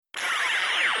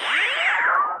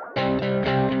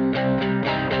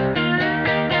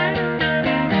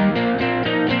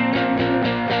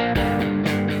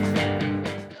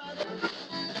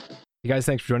guys,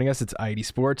 thanks for joining us. It's ID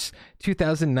Sports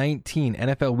 2019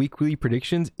 NFL Weekly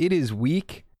Predictions. It is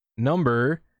week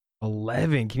number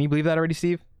 11. Can you believe that already,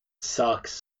 Steve?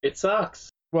 Sucks. It sucks.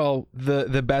 Well,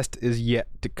 the best is yet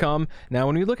to come. Now,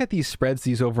 when we look at these spreads,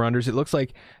 these over-unders, it looks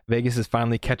like Vegas is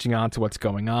finally catching on to what's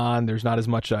going on. There's not as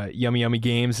much yummy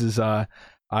games as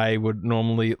I would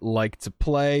normally like to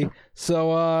play.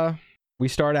 So we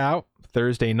start out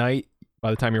Thursday night.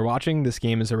 By the time you're watching, this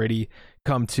game has already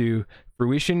come to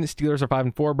fruition. Steelers are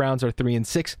 5-4, Browns are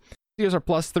 3-6. Steelers are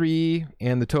 +3,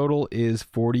 and the total is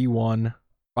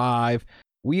 41.5.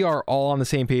 We are all on the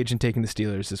same page in taking the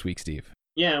Steelers this week, Steve.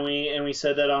 Yeah, we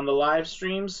said that on the live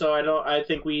stream, so I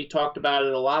think we talked about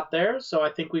it a lot there. So I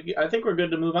think we're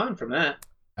good to move on from that.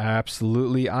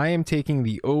 Absolutely. I am taking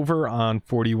the over on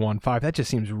 41.5. That just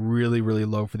seems really, really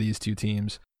low for these two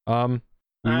teams. We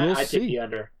will see. Take the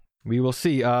under. We will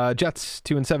see. Jets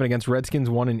 2-7 against Redskins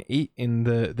 1-8 in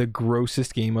the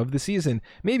grossest game of the season.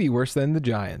 Maybe worse than the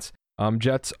Giants.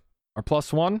 Jets are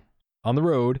 +1 on the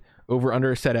road. Over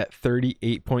under set at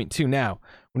 38.2. Now,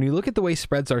 when you look at the way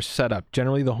spreads are set up,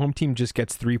 generally the home team just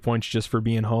gets 3 points just for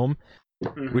being home,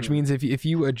 which means if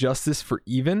you adjust this for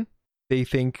even, they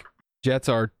think Jets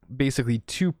are basically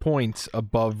 2 points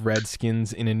above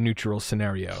Redskins in a neutral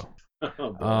scenario.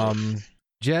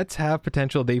 Jets have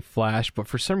potential, they flash, but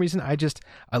for some reason I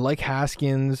like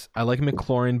Haskins, I like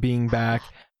McLaurin being back.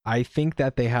 I think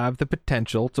that they have the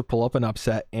potential to pull up an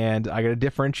upset, and I got to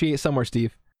differentiate somewhere,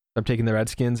 Steve. I'm taking the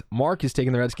Redskins. Mark is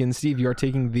taking the Redskins. Steve, you are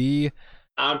taking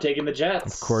I'm taking the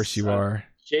Jets. Of course you are.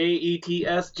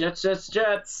 Jets,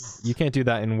 Jets. You can't do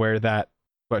that and wear that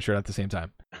sweatshirt at the same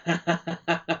time.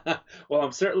 Well,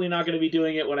 I'm certainly not going to be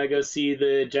doing it when I go see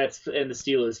the Jets and the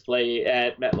Steelers play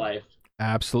at MetLife.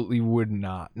 Absolutely would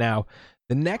not. Now,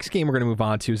 the next game we're going to move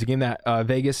on to is a game that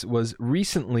Vegas was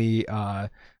recently,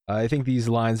 I think these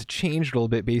lines changed a little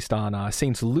bit based on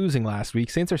Saints losing last week.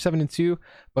 Saints are 7-2.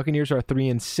 Buccaneers are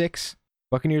 3-6.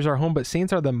 Buccaneers are home, but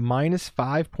Saints are the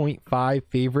 -5.5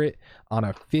 favorite on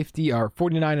a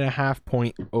 49.5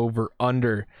 point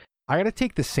over-under. I got to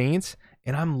take the Saints,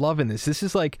 and I'm loving this. This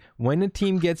is like when a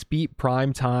team gets beat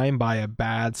prime time by a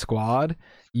bad squad,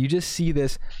 you just see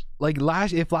this. Like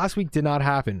if last week did not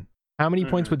happen, how many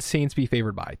points would Saints be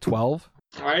favored by? 12?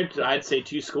 I'd say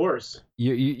 2 scores.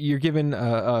 You're given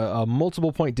a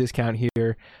multiple point discount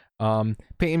here.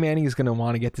 Peyton Manning is going to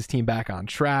want to get this team back on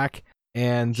track.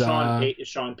 And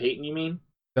Sean Payton, you mean?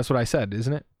 That's what I said,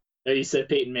 isn't it? No, you said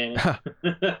Peyton Manning.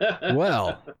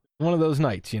 Well, one of those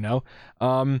nights, you know.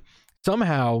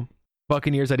 Somehow,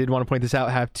 Buccaneers, I did want to point this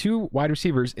out, have 2 wide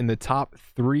receivers in the top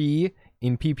 3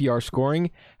 in PPR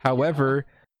scoring. However,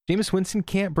 Jameis Winston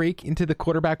can't break into the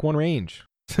quarterback 1 range.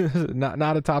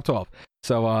 not a top 12.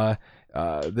 So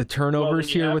the turnovers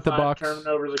here with the Bucs.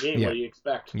 Turnovers a game. Yeah. What do you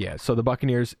expect? Yeah. So the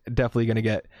Buccaneers definitely going to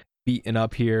get beaten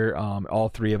up here. All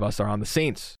 3 of us are on the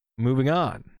Saints. Moving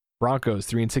on. Broncos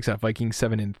 3-6 at Vikings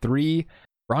 7-3.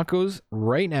 Broncos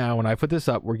right now, when I put this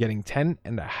up, we're getting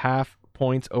 10.5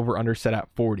 points over under set at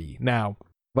 40. Now,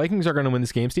 Vikings are going to win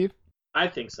this game, Steve. I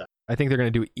think so. I think they're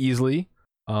going to do it easily.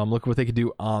 Look at what they could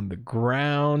do on the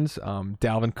ground.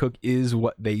 Dalvin Cook is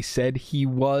what they said he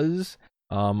was.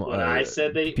 I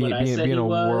said being a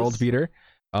world beater.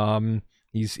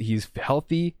 He's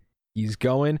healthy. He's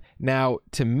going. Now,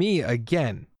 to me,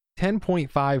 again,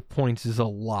 10.5 points is a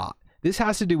lot. This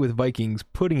has to do with Vikings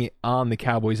putting it on the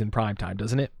Cowboys in primetime,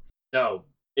 doesn't it? No,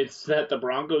 it's that the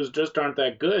Broncos just aren't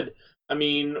that good. I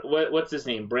mean, what's his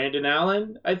name? Brandon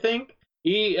Allen, I think.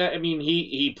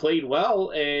 He played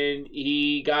well, and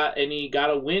he got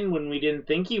a win when we didn't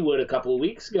think he would a couple of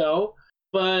weeks ago.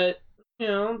 But you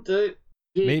know,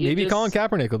 maybe Colin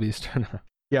Kaepernick will be starting.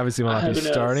 He obviously will not be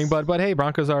starting, but hey,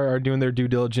 Broncos are doing their due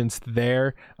diligence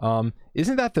there.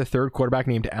 Isn't that the 3rd quarterback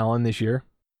named Allen this year?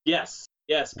 Yes,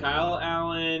 Kyle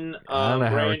Allen,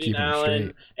 Brandon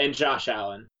Allen, and Josh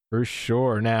Allen. For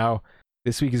sure. Now,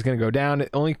 this week is going to go down. The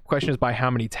only question is by how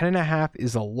many? 10.5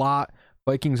 is a lot.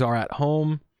 Vikings are at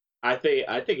home. I think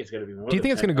it's going to be more. Do you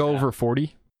think it's going to go over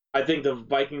 40? I think the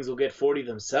Vikings will get 40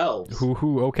 themselves.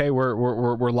 Okay,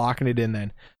 we're locking it in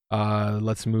then.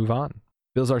 Let's move on.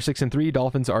 Bills are 6-3.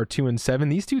 Dolphins are 2-7.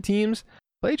 These two teams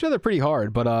play each other pretty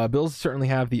hard, but Bills certainly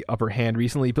have the upper hand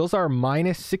recently. Bills are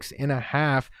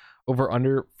 -6.5 over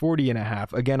under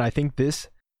 40.5. Again, I think this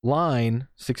line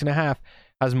 6.5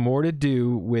 has more to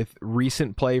do with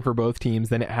recent play for both teams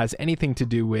than it has anything to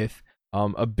do with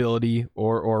ability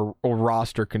or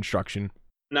roster construction.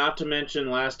 Not to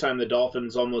mention last time the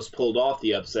Dolphins almost pulled off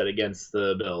the upset against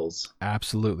the Bills.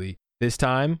 Absolutely. This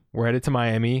time, we're headed to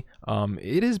Miami.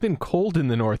 It has been cold in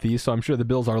the Northeast, so I'm sure the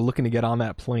Bills are looking to get on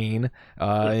that plane,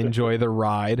 enjoy the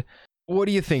ride. What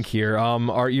do you think here?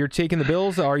 Are you taking the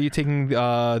Bills? Or are you taking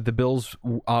the Bills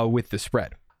with the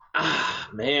spread?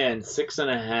 Man,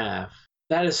 6.5.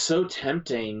 That is so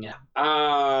tempting.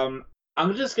 I'm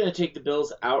just gonna take the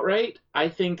Bills outright. I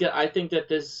think that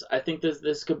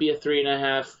this could be a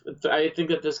 3.5. I think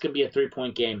that this could be a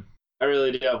 3-point game. I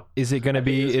really do. Is it gonna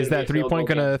be? Is that 3-point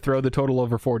gonna throw the total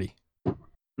over 40?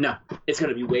 No, it's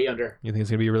gonna be way under. You think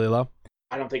it's gonna be really low?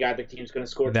 I don't think either team's gonna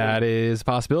score. That is a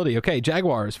possibility. Okay,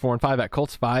 Jaguars 4-5 at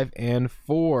Colts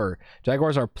 5-4.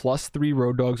 Jaguars are +3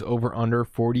 road dogs over under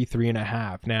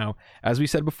 43.5. Now, as we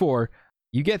said before,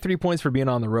 you get 3 points for being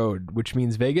on the road, which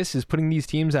means Vegas is putting these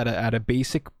teams at a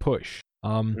basic push.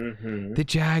 The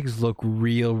Jags look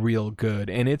real good,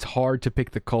 and it's hard to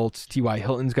pick the Colts. T.Y.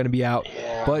 Hilton's going to be out,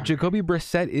 but Jacoby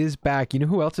Brissett is back. You know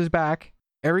who else is back?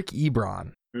 Eric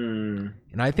Ebron.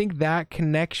 And I think that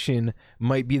connection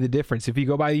might be the difference. If you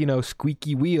go by,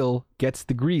 squeaky wheel gets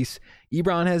the grease,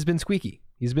 Ebron has been squeaky.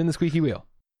 He's been the squeaky wheel.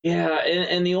 Yeah,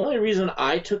 and the only reason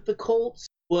I took the Colts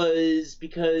was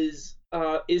because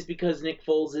Nick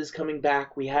Foles is coming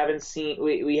back. We haven't seen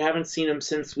him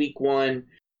since week 1.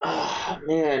 Oh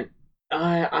man,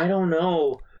 I don't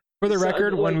know. For the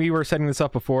record, when we were setting this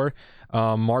up before,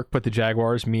 Mark put the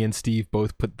Jaguars, me and Steve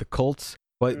both put the Colts.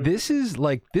 But this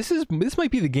might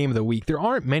be the game of the week. There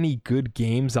aren't many good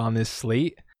games on this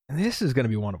slate, and this is going to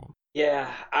be one of them.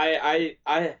 Yeah,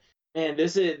 man,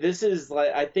 this is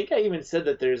like, I think I even said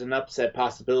that there's an upset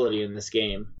possibility in this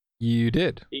game. You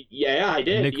did. Yeah, I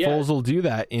did. Nick Foles will do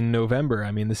that in November.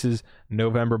 I mean, this is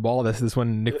November ball. This is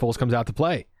when Nick Foles comes out to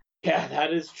play. Yeah,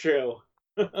 that is true.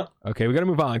 Okay, we got to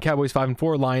move on. Cowboys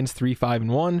 5-4, Lions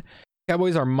 3-5-1.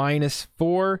 Cowboys are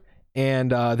 -4.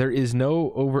 And there is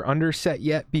no over-under set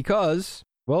yet because,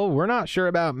 well, we're not sure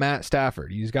about Matt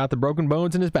Stafford. He's got the broken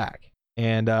bones in his back.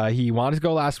 And he wanted to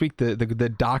go last week.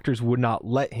 The doctors would not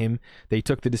let him. They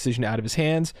took the decision out of his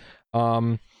hands.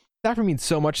 Stafford means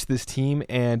so much to this team.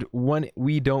 And when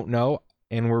we don't know,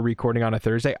 and we're recording on a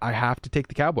Thursday, I have to take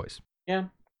the Cowboys. Yeah,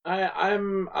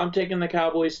 I'm taking the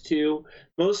Cowboys too.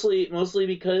 Mostly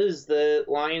because the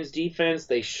Lions defense,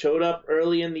 they showed up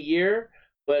early in the year.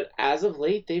 But as of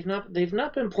late, they've not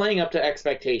been playing up to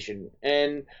expectation.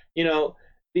 And the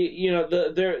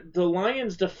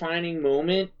Lions'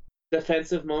 defining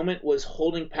defensive moment was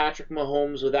holding Patrick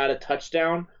Mahomes without a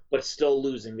touchdown, but still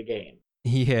losing the game.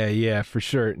 Yeah, for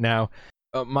sure. Now,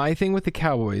 my thing with the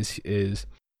Cowboys is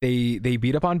they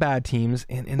beat up on bad teams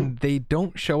and they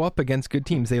don't show up against good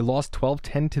teams. They lost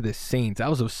 12-10 to the Saints. That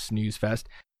was a snooze fest.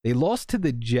 They lost to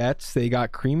the Jets. They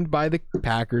got creamed by the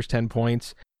Packers 10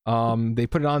 points. They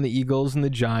put it on the Eagles and the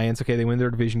Giants. Okay, they win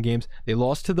their division games. They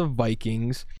lost to the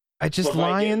Vikings.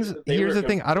 Lions. Here's the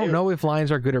thing. I don't know if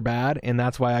Lions are good or bad, and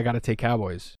that's why I got to take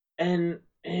Cowboys. And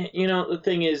the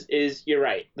thing is you're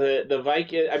right.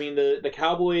 The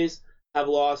Cowboys have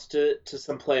lost to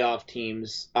some playoff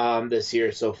teams this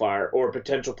year so far, or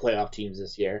potential playoff teams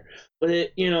this year.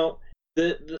 But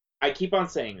I keep on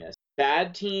saying this.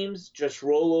 Bad teams just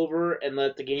roll over and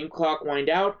let the game clock wind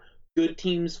out. Good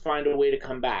teams find a way to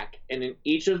come back, and in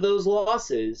each of those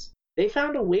losses, they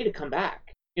found a way to come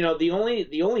back. The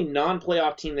only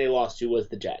non-playoff team they lost to was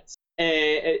the Jets,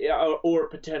 or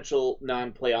potential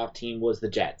non-playoff team was the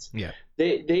Jets. Yeah,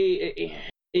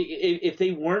 if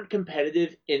they weren't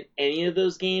competitive in any of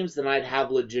those games, then I'd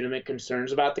have legitimate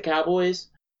concerns about the Cowboys.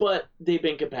 But they've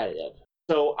been competitive,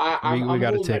 so we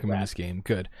got to take them in this game.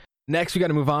 Good. Next, we got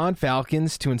to move on.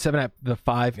 Falcons 2-7 at the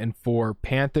 5-4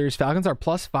 Panthers. Falcons are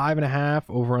 +5.5.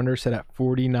 Over/under set at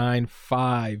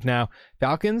 49.5. Now,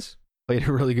 Falcons played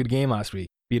a really good game last week.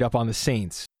 Beat up on the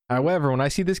Saints. However, when I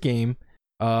see this game,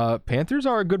 Panthers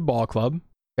are a good ball club.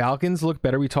 Falcons look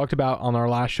better. We talked about on our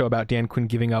last show about Dan Quinn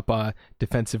giving up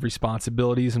defensive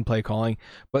responsibilities and play calling.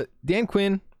 But Dan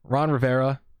Quinn, Ron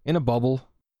Rivera in a bubble.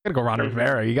 Gotta go Ron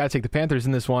Rivera. You gotta take the Panthers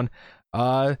in this one.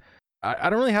 I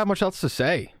don't really have much else to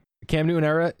say. The Cam Newton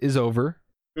era is over.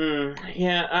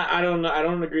 Yeah, I don't know. I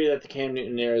don't agree that the Cam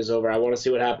Newton era is over. I want to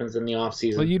see what happens in the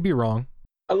offseason. Well, you'd be wrong.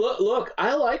 Look,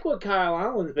 I like what Kyle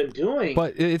Allen's been doing.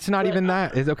 But it's not even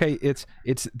that. It's okay. It's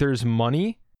there's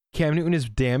money. Cam Newton is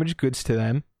damaged goods to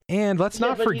them. And let's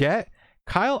not forget,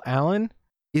 Kyle Allen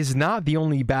is not the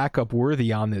only backup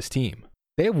worthy on this team.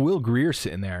 They have Will Greer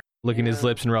sitting there, licking his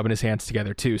lips and rubbing his hands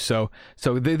together too. So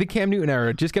the Cam Newton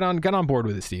era, just get on board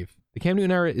with it, Steve. The Cam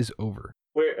Newton era is over.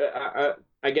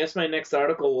 I guess my next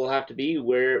article will have to be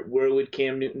where would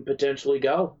Cam Newton potentially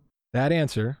go? That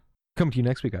answer come to you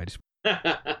next week.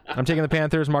 I'm taking the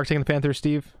Panthers. Mark's taking the Panthers.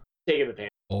 Steve? Taking the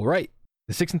Panthers. All right.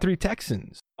 The 6-3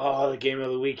 Texans. Oh, the game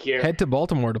of the week here. Head to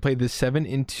Baltimore to play the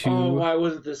 7-2. Oh, why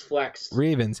wasn't this flexed?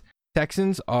 Ravens.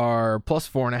 Texans are plus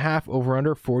 4.5 over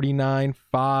under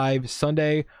 49.5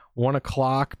 Sunday, 1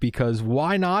 o'clock, because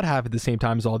why not have it at the same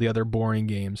time as all the other boring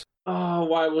games? Oh,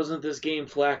 why wasn't this game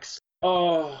flex?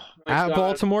 Oh, my At God.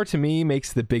 Baltimore, to me,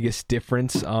 makes the biggest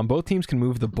difference. Both teams can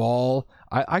move the ball.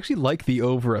 I actually like the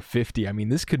over a 50. I mean,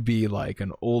 this could be like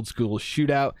an old school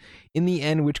shootout. In the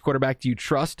end, which quarterback do you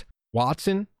trust?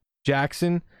 Watson?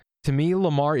 Jackson? To me,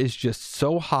 Lamar is just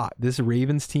so hot. This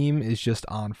Ravens team is just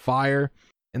on fire,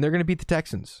 and they're going to beat the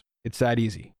Texans. It's that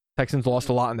easy. Texans lost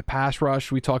a lot in the pass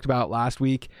rush we talked about last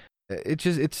week.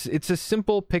 It's a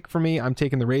simple pick for me. I'm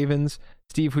taking the Ravens.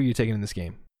 Steve, who are you taking in this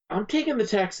game? I'm taking the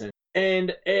Texans,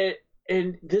 and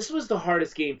this was the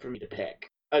hardest game for me to pick.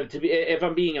 If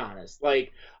I'm being honest,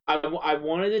 like I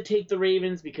wanted to take the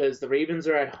Ravens because the Ravens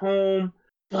are at home,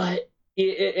 but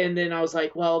and then I was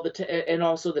like, well, and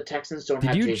also the Texans don't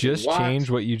have. Did you just change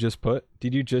what you just put?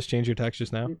 Did you just change your text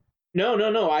just now?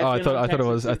 No. I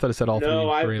thought it said all three.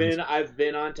 No, Ravens. I've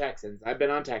been on Texans.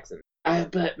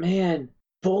 But man,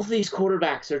 both these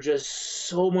quarterbacks are just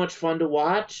so much fun to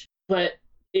watch. But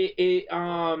is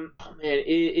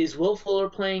Will Fuller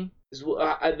playing?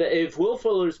 If Will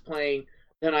Fuller's playing,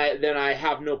 then I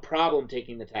have no problem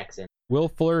taking the Texans. Will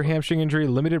Fuller, hamstring injury,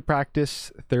 limited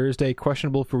practice Thursday,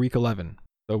 questionable for week 11.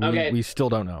 So we still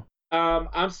don't know.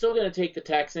 I'm still gonna take the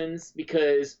Texans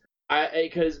because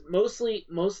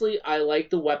mostly I like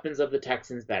the weapons of the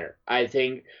Texans better. I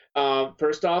think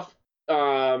first off,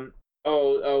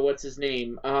 what's his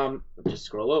name? Just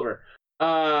scroll over.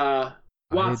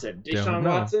 Watson, Deshaun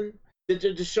Watson.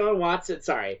 Deshaun Watson.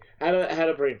 Sorry, I had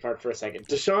a brain fart for a second.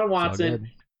 Deshaun Watson.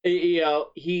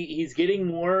 He's getting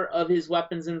more of his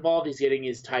weapons involved. He's getting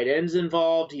his tight ends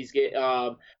involved. He's get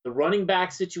the running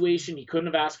back situation. He couldn't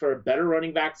have asked for a better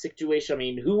running back situation. I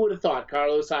mean, who would have thought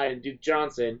Carlos Hyde and Duke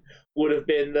Johnson would have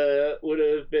been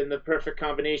the perfect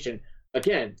combination?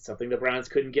 Again, something the Browns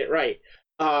couldn't get right.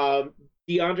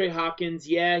 DeAndre Hopkins,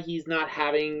 he's not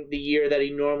having the year that he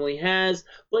normally has,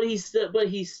 but he's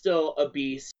still a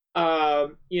beast.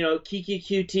 Kiki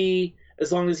QT.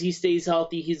 As long as he stays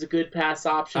healthy, he's a good pass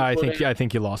option. I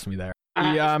think you lost me there.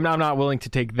 I'm not willing to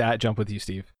take that jump with you,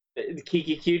 Steve.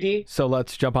 Kiki QT. So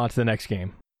let's jump on to the next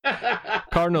game.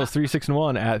 Cardinals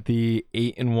 3-6-1 at the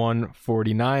 8-1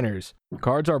 49ers.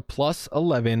 Cards are plus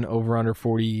 11 over under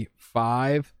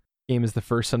 45. Game is the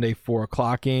first Sunday 4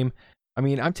 o'clock game. I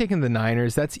mean, I'm taking the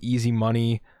Niners. That's easy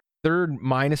money. Third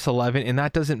minus 11, and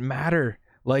that doesn't matter.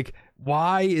 Like,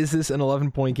 why is this an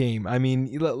 11-point game? I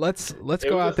mean, let's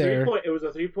go out there. It was a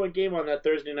 3-point game on that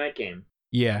Thursday night game.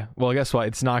 Yeah. Well, guess what?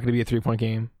 It's not going to be a 3-point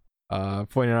game.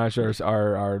 49ers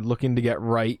are looking to get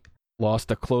right. Lost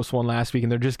a close one last week,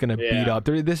 and they're just going to beat up.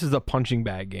 This is a punching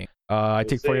bag game. I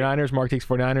take 49ers. Mark takes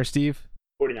 49ers. Steve?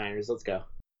 49ers. Let's go.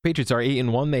 Patriots are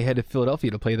 8-1. They head to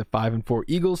Philadelphia to play the 5-4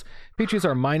 Eagles. Patriots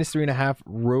are minus 3.5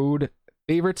 road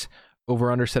favorites.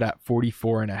 Over under set at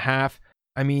 44.5.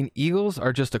 I mean, Eagles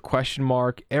are just a question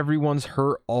mark. Everyone's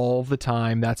hurt all the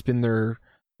time. That's been their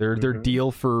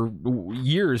deal for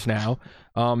years now.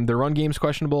 Their run game's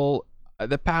questionable.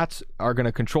 The Pats are going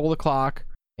to control the clock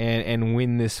and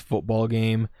win this football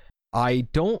game. I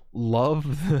don't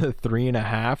love the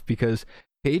 3.5 because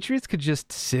Patriots could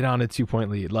just sit on a 2-point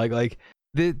lead. Like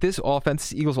this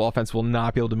offense, Eagles offense, will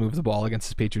not be able to move the ball against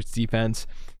the Patriots defense.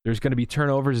 There's going to be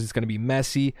turnovers. It's going to be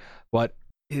messy, but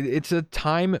it's a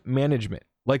time management.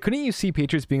 Like, couldn't you see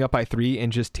Patriots being up by 3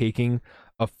 and just taking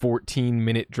a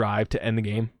 14-minute drive to end the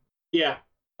game? Yeah.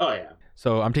 Oh, yeah.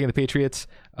 So I'm taking the Patriots.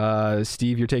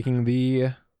 Steve, you're taking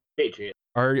the Patriots.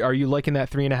 Are you liking that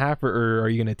 3.5, or are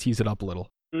you going to tease it up a little?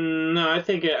 No, I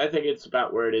think it's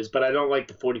about where it is, but I don't like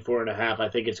the 44.5. I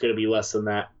think it's going to be less than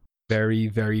that. Very,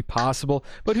 very possible.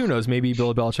 But who knows? Maybe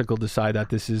Bill Belichick will decide that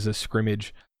this is a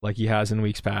scrimmage like he has in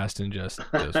weeks past and just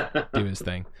do his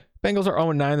thing. Bengals are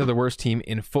 0-9. They're the worst team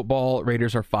in football.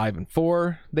 Raiders are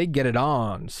 5-4. They get it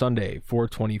on Sunday,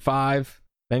 4:25.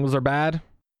 Bengals are bad.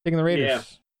 Taking the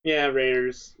Raiders. Yeah,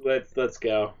 Raiders. Let's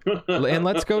go. And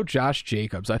let's go Josh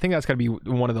Jacobs. I think that's got to be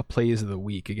one of the plays of the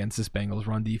week against this Bengals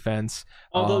run defense.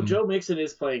 Although Joe Mixon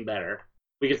is playing better.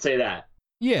 We could say that.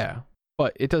 Yeah,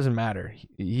 but it doesn't matter.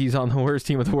 He's on the worst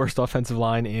team with the worst offensive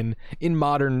line in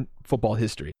modern football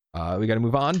history. We got to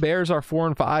move on. Bears are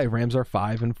 4-5. Rams are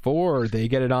 5-4. They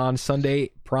get it on Sunday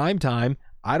prime time.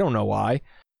 I don't know why.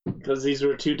 Because these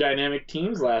were two dynamic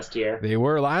teams last year. They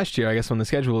were last year, I guess, when the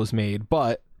schedule was made.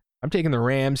 But I'm taking the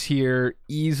Rams here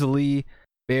easily.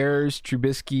 Bears,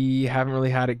 Trubisky haven't really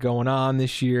had it going on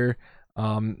this year.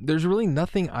 There's really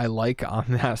nothing I like on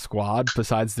that squad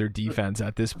besides their defense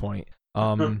at this point.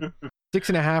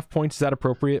 6.5 points, is that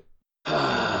appropriate?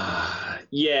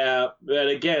 Yeah, but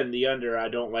again, the under, I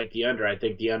don't like the under. I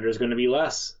think the under is going to be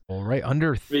less. All right,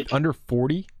 under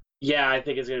 40. Yeah, I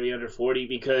think it's going to be under 40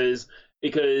 because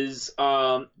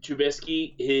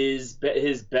Trubisky,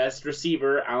 his best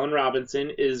receiver, Allen Robinson,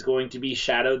 is going to be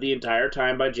shadowed the entire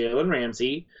time by Jalen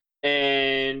Ramsey,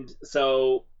 and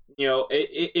so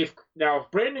if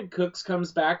Brandon Cooks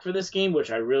comes back for this game,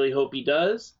 which I really hope he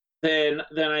does, then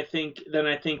I think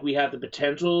we have the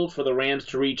potential for the Rams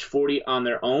to reach 40 on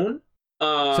their own.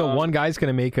 So one guy's going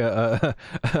to make a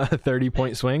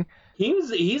 30-point swing.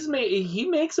 He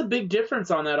makes a big difference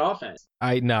on that offense.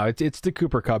 I know it's the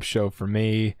Cooper Kupp show for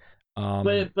me.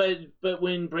 But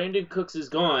when Brandon Cooks is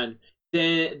gone,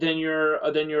 then you're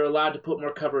allowed to put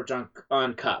more coverage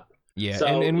on Kupp. Yeah, so,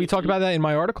 and we talked about that in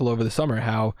my article over the summer.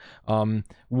 How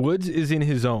Woods is in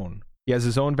his own. He has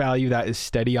his own value that is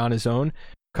steady on his own.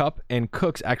 Kupp and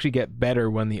Cooks actually get better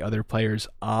when the other players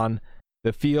on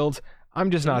the field. I'm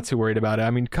just not too worried about it.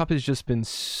 I mean, Kupp has just been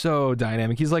so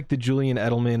dynamic. He's like the Julian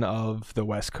Edelman of the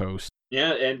West Coast.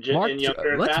 Yeah, and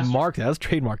younger. Let's mark that. Let's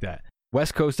trademark that.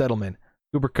 West Coast Edelman,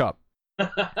 Cooper Kupp.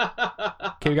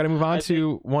 Okay, we got to move on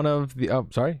to one of the. Oh,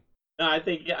 sorry. No, I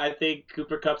think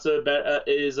Cooper Kupp's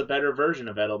is a better version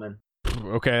of Edelman.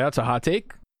 Okay, that's a hot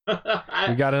take. We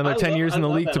got another 10 years in the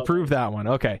league to prove that one.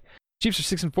 Okay, Chiefs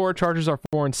are 6-4. Chargers are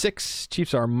 4-6.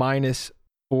 Chiefs are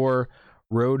 -4.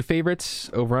 Road favorites,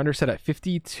 over under set at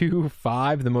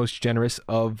 52.5, the most generous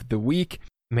of the week.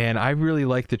 Man, I really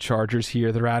like the Chargers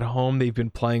here. They're at home. They've been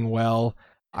playing well.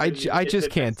 I just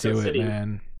can't do it,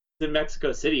 man. It's in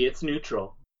Mexico City. It's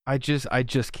neutral. I just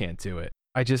can't do it.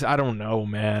 I don't know,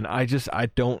 man. I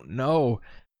don't know.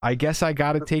 I guess I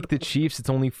got to take the Chiefs. It's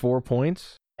only 4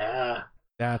 points. Yeah.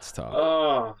 That's tough.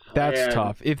 Oh, that's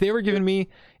tough. If they were giving me,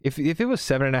 if it was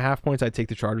 7.5 points, I'd take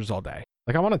the Chargers all day.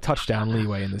 Like, I want a touchdown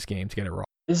leeway in this game to get it wrong.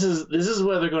 This is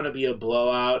whether going to be a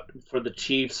blowout for the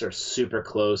Chiefs or super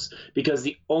close, because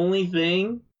the only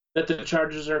thing that the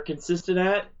Chargers are consistent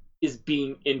at is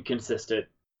being inconsistent.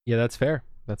 Yeah, that's fair.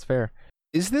 That's fair.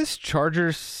 Is this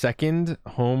Chargers' second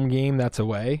home game that's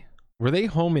away? Were they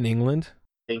home in England?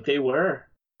 I think they were.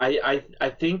 I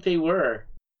think they were.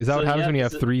 Is that what happens when you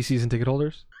have 3 season ticket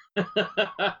holders?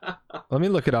 Let me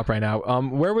look it up right now.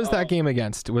 Where was that game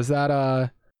against? Was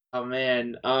that Oh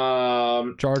man.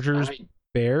 Chargers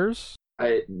Bears?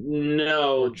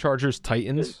 No. Or Chargers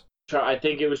Titans? I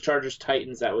think it was Chargers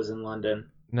Titans that was in London.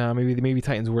 No, maybe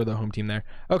Titans were the home team there.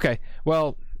 Okay.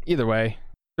 Well, either way,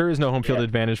 there is no home field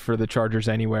advantage for the Chargers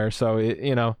anywhere, so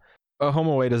a home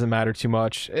away doesn't matter too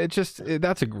much.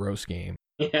 That's a gross game.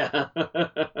 Yeah.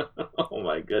 Oh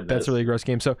my goodness. That's a really gross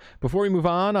game. So before we move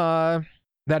on,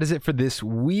 that is it for this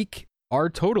week. Our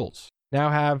totals now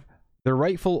have the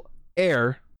rightful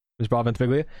heir, Ms. Bob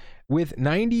Ventimiglia, with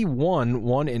 91,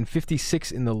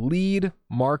 1-56 in the lead.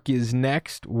 Mark is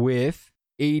next with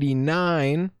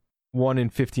 89,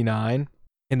 1-59.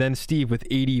 And then Steve with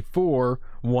 84,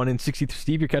 1-63.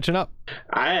 Steve, you're catching up.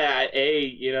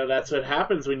 That's what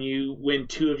happens when you win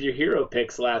 2 of your hero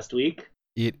picks last week.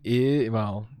 It is,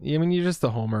 well, I mean, you're just a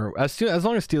homer. As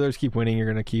long as Steelers keep winning, you're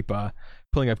going to keep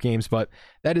pulling up games. But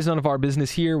that is none of our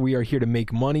business here. We are here to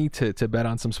make money, to bet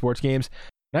on some sports games.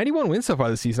 91 wins so far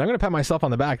this season. I'm going to pat myself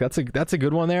on the back. That's a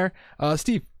good one there.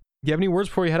 Steve, do you have any words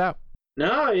before you head out?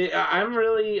 No, I'm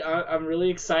really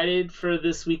excited for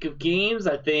this week of games.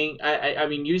 I think, I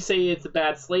mean, you say it's a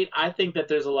bad slate. I think that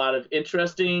there's a lot of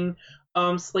interesting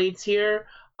slates here.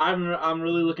 I'm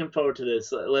really looking forward to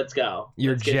this. Let's go.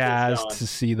 You're jazzed to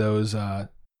see those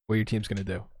what your team's going to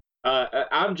do.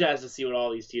 I'm jazzed to see what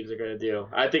all these teams are going to do.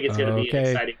 I think it's going to be an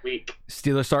exciting week.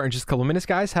 Steelers start in just a couple minutes,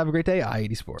 guys. Have a great day.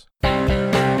 I-80 Sports.